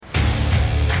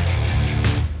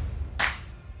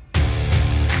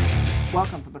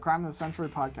Welcome to the Crime of the Century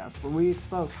podcast, where we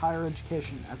expose higher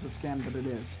education as a scam that it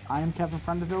is. I am Kevin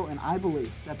Prendeville, and I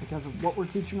believe that because of what we're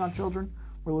teaching our children,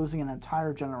 we're losing an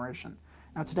entire generation.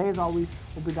 Now today, as always,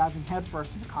 we'll be diving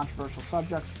headfirst into controversial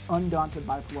subjects, undaunted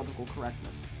by political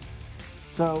correctness.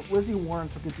 So Lizzie Warren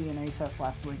took a DNA test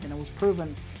last week, and it was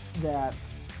proven that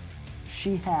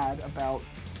she had about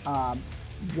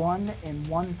 1 in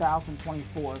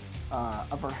 1,024th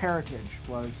of her heritage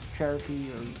was Cherokee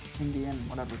or Indian,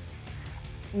 whatever.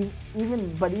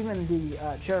 Even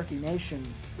the Cherokee Nation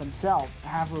themselves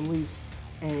have released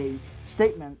a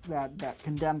statement that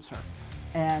condemns her,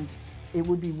 and it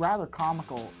would be rather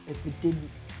comical if it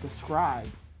didn't describe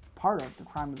part of the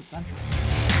crime of the century.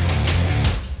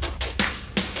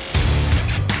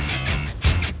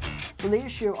 So the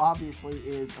issue, obviously,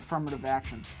 is affirmative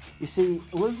action. You see,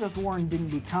 Elizabeth Warren didn't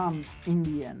become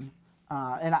Indian,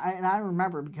 and I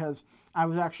remember because I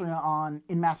was actually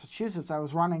in Massachusetts. I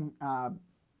was running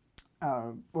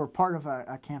or part of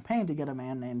a campaign to get a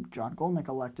man named John Golnick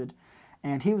elected,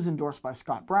 and he was endorsed by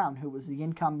Scott Brown, who was the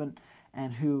incumbent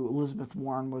and who Elizabeth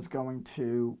Warren was going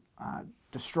to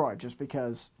destroy, just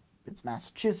because it's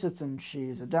Massachusetts and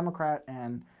she's a Democrat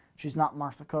and she's not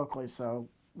Martha Coakley, so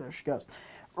there she goes.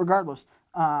 Regardless,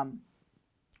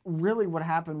 really what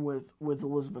happened with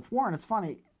Elizabeth Warren, it's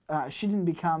funny, she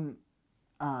didn't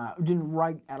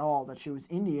write at all that she was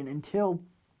Indian until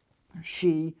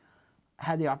she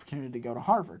had the opportunity to go to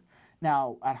Harvard.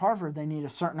 Now, at Harvard, they need a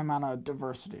certain amount of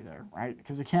diversity there, right?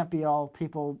 Because it can't be all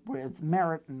people with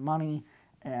merit and money,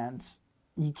 and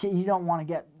you don't want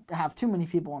to have too many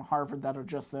people in Harvard that are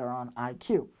just there on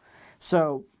IQ.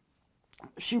 So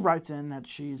she writes in that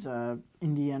she's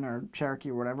Indian or Cherokee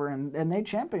or whatever, and they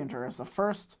championed her as the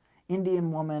first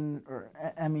Indian woman,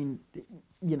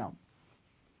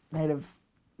 Native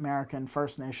American,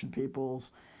 First Nation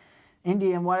peoples,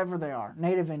 Indian, whatever they are,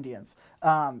 Native Indians.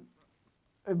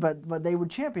 But they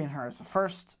would champion her as the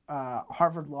first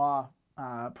Harvard law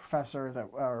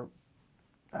professor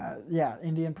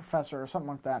Indian professor or something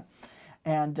like that.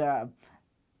 And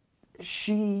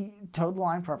she towed the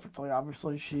line perfectly.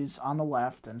 Obviously, she's on the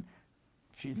left and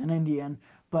she's an Indian.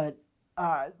 But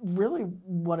really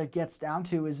what it gets down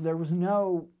to is there was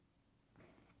no,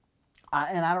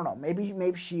 and I don't know, maybe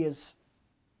she's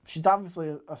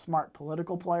obviously a smart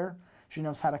political player. She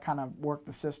knows how to kind of work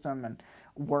the system and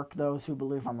work those who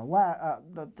believe on the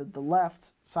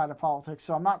left side of politics.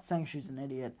 So I'm not saying she's an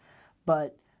idiot,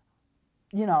 but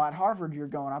at Harvard you're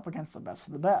going up against the best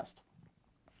of the best,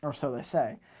 or so they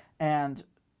say. And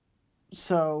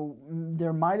so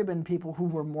there might have been people who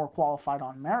were more qualified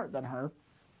on merit than her,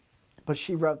 but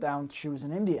she wrote down she was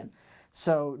an Indian.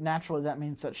 So naturally that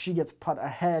means that she gets put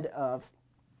ahead of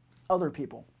other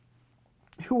people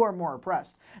who are more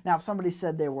oppressed. Now, if somebody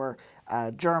said they were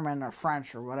German or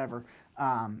French or whatever,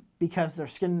 because their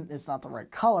skin is not the right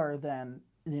color, then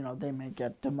they may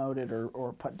get demoted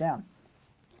or put down.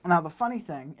 Now, the funny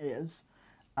thing is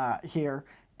here,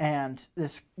 and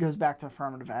this goes back to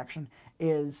affirmative action,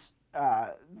 is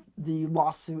the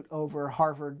lawsuit over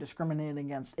Harvard discriminating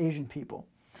against Asian people.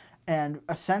 And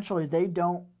essentially, they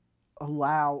don't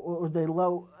allow, or they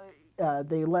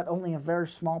let only a very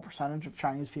small percentage of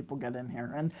Chinese people get in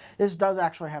here. And this does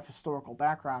actually have historical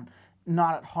background,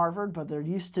 not at Harvard, but there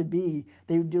used to be,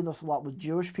 they would do this a lot with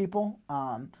Jewish people.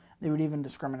 They would even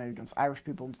discriminate against Irish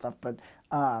people and stuff. But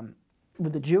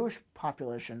with the Jewish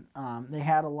population, they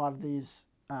had a lot of these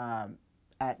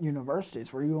at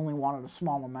universities where you only wanted a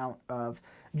small amount of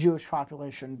Jewish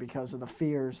population because of the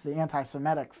fears, the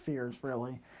anti-Semitic fears,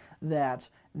 really, that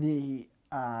the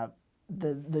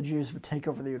Jews would take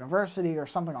over the university or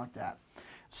something like that.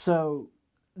 So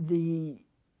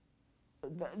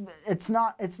it's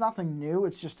nothing new.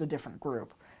 It's just a different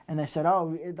group. And they said,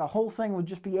 the whole thing would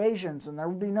just be Asians and there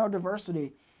would be no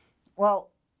diversity.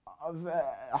 Well,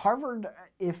 Harvard,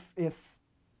 if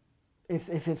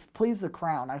please the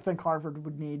crown, I think Harvard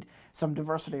would need some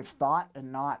diversity of thought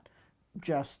and not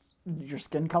just your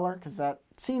skin color, because that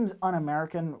seems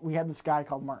un-American. We had this guy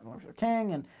called Martin Luther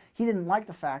King, and he didn't like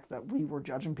the fact that we were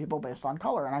judging people based on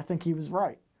color, and I think he was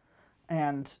right.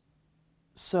 And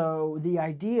so the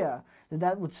idea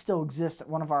that would still exist at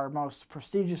one of our most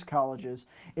prestigious colleges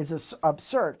is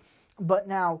absurd. But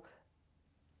now,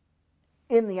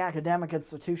 in the academic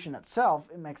institution itself,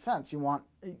 it makes sense. You want,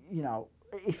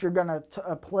 if you're going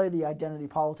to play the identity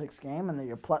politics game and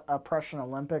the oppression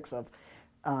Olympics of,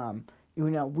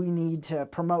 we need to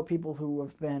promote people who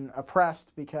have been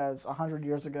oppressed because 100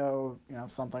 years ago,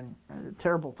 something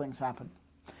terrible things happened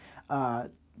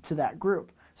to that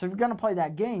group. So if you're going to play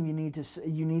that game, you need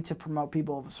to promote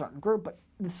people of a certain group. But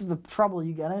this is the trouble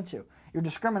you get into. You're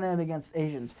discriminating against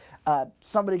Asians.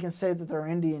 Somebody can say that they're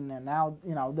Indian and now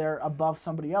they're above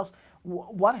somebody else.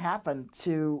 What happened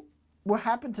to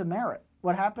merit?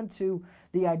 What happened to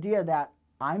the idea that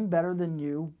I'm better than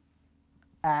you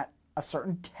at a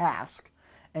certain task,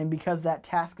 and because that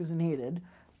task is needed,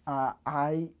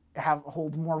 I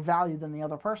hold more value than the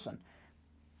other person?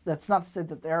 That's not to say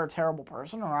that they're a terrible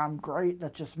person or I'm great.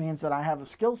 That just means that I have a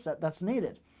skill set that's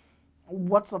needed.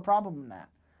 What's the problem in that?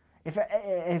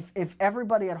 If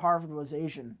everybody at Harvard was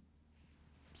Asian,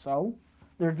 so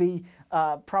there'd be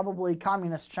probably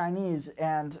communist Chinese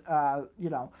and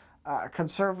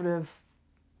conservative,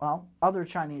 well, other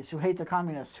Chinese who hate the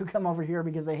communists, who come over here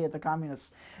because they hate the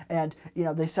communists, and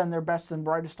they send their best and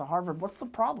brightest to Harvard. What's the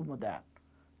problem with that?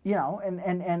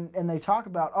 And they talk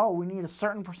about, oh, we need a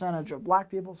certain percentage of black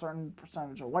people, a certain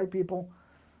percentage of white people.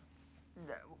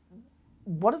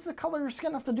 What does the color of your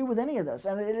skin have to do with any of this?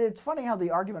 And it's funny how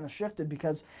the argument has shifted,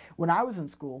 because when I was in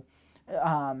school,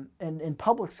 in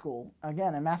public school,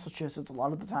 again, in Massachusetts, a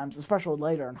lot of the times, especially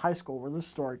later in high school, where this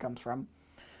story comes from,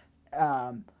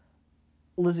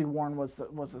 Lizzie Warren was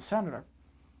the senator.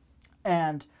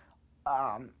 And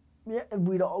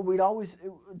we'd always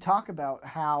talk about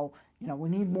how, we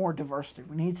need more diversity.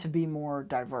 We need to be more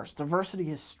diverse. Diversity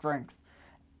is strength.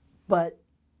 But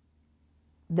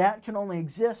that can only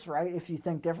exist, right, if you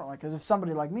think differently. Because if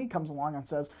somebody like me comes along and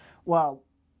says, well,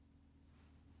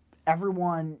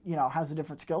 everyone, has a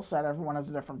different skill set, everyone has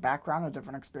a different background and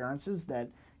different experiences that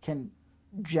can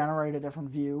generate a different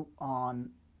view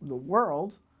on the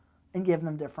world and give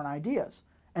them different ideas.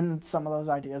 And some of those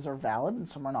ideas are valid and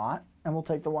some are not, and we'll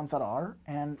take the ones that are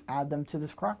and add them to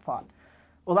this crock pot.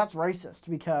 Well, that's racist,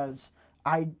 because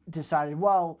I decided,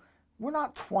 well, we're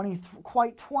not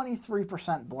quite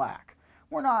 23% black.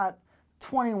 We're not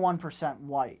 21%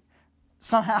 white.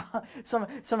 Somehow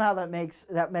that makes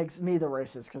me the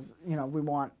racist, because we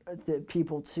want the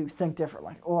people to think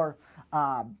differently. Or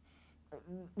that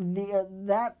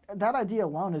idea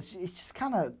alone it's just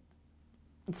kind of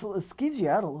it skeeves you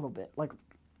out a little bit. Like,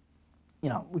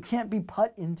 we can't be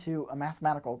put into a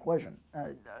mathematical equation,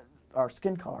 our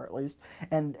skin color at least,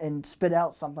 and spit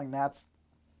out something that's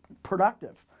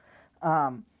productive.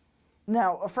 Now,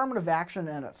 affirmative action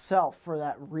in itself, for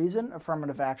that reason,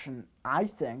 affirmative action, I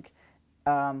think,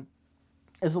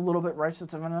 is a little bit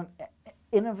racist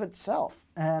in of itself.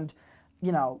 And,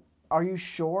 are you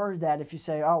sure that if you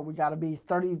say, oh, we got to be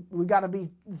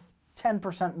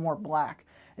 10% more black,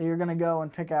 and you're going to go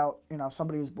and pick out,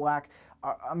 somebody who's black,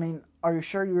 are you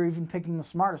sure you're even picking the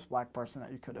smartest black person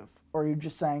that you could have? Or are you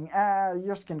just saying,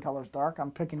 your skin color's dark, I'm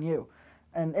picking you?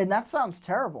 And that sounds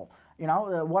terrible.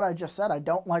 What I just said, I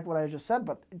don't like what I just said,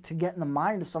 but to get in the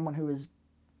mind of someone who is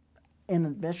in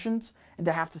admissions and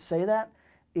to have to say that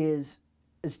is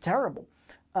terrible.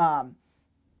 But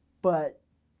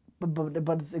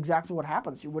it's exactly what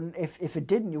happens. You wouldn't, if it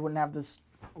didn't, you wouldn't have this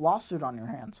lawsuit on your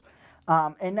hands.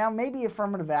 And now maybe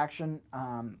affirmative action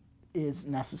is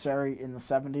necessary in the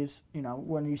 70s,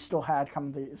 when you still had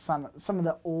some of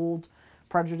the old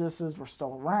prejudices were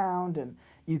still around, and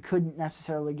you couldn't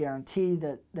necessarily guarantee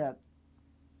that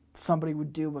somebody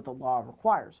would do what the law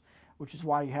requires, which is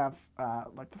why you have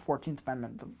like the 14th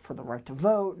Amendment for the right to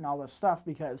vote and all this stuff,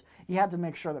 because you had to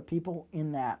make sure that people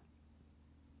in that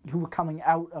who were coming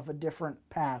out of a different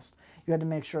past, you had to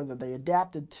make sure that they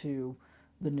adapted to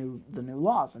the new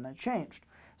laws, and they changed.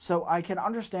 So I can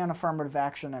understand affirmative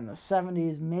action in the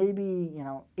 70s, maybe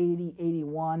 80,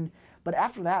 81, but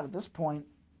after that, at this point,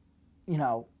 we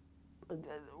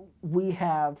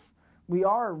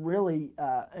are really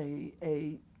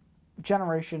a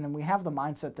generation, and we have the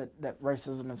mindset that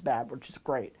racism is bad, which is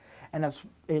great. And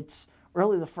it's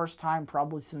really the first time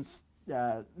probably since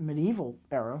medieval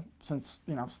era, since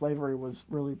slavery was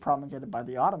really promulgated by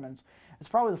the Ottomans. It's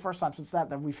probably the first time since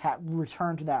that we've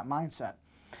returned to that mindset.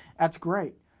 That's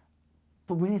great,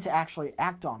 but we need to actually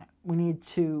act on it. We need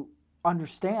to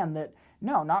understand that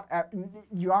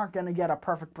you aren't going to get a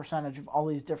perfect percentage of all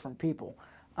these different people,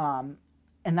 and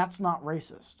that's not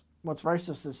racist. What's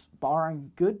racist is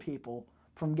barring good people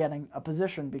from getting a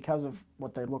position because of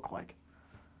what they look like.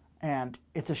 And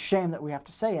it's a shame that we have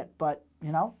to say it, but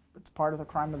it's part of the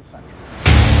crime of the century.